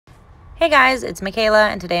Hey guys, it's Michaela,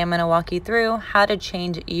 and today I'm going to walk you through how to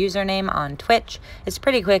change username on Twitch. It's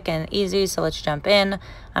pretty quick and easy, so let's jump in.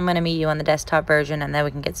 I'm going to meet you on the desktop version, and then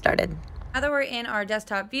we can get started. Now that we're in our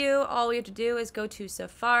desktop view, all we have to do is go to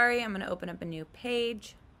Safari. I'm going to open up a new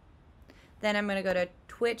page. Then I'm going to go to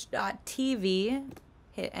twitch.tv,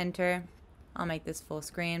 hit enter. I'll make this full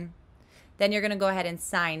screen. Then you're going to go ahead and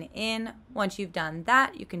sign in. Once you've done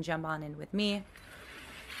that, you can jump on in with me.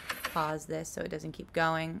 Pause this so it doesn't keep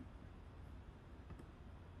going.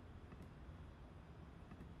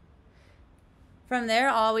 From there,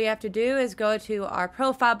 all we have to do is go to our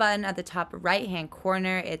profile button at the top right-hand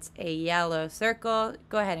corner. It's a yellow circle.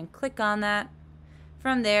 Go ahead and click on that.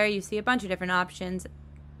 From there, you see a bunch of different options.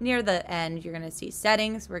 Near the end, you're going to see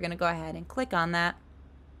settings. We're going to go ahead and click on that.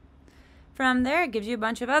 From there, it gives you a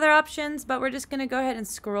bunch of other options, but we're just going to go ahead and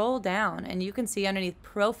scroll down, and you can see underneath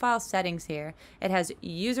profile settings here, it has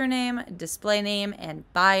username, display name, and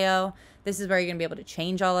bio. This is where you're going to be able to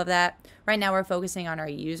change all of that. Right now, we're focusing on our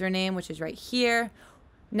username, which is right here.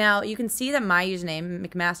 Now, you can see that my username,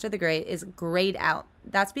 McMaster the Great, is grayed out.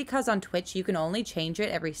 That's because on Twitch, you can only change it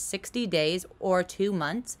every 60 days or 2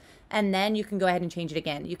 months, and then you can go ahead and change it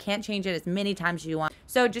again. You can't change it as many times as you want.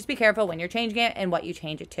 So just be careful when you're changing it and what you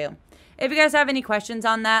change it to. If you guys have any questions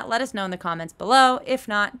on that, let us know in the comments below. If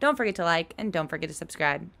not, don't forget to like and don't forget to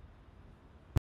subscribe.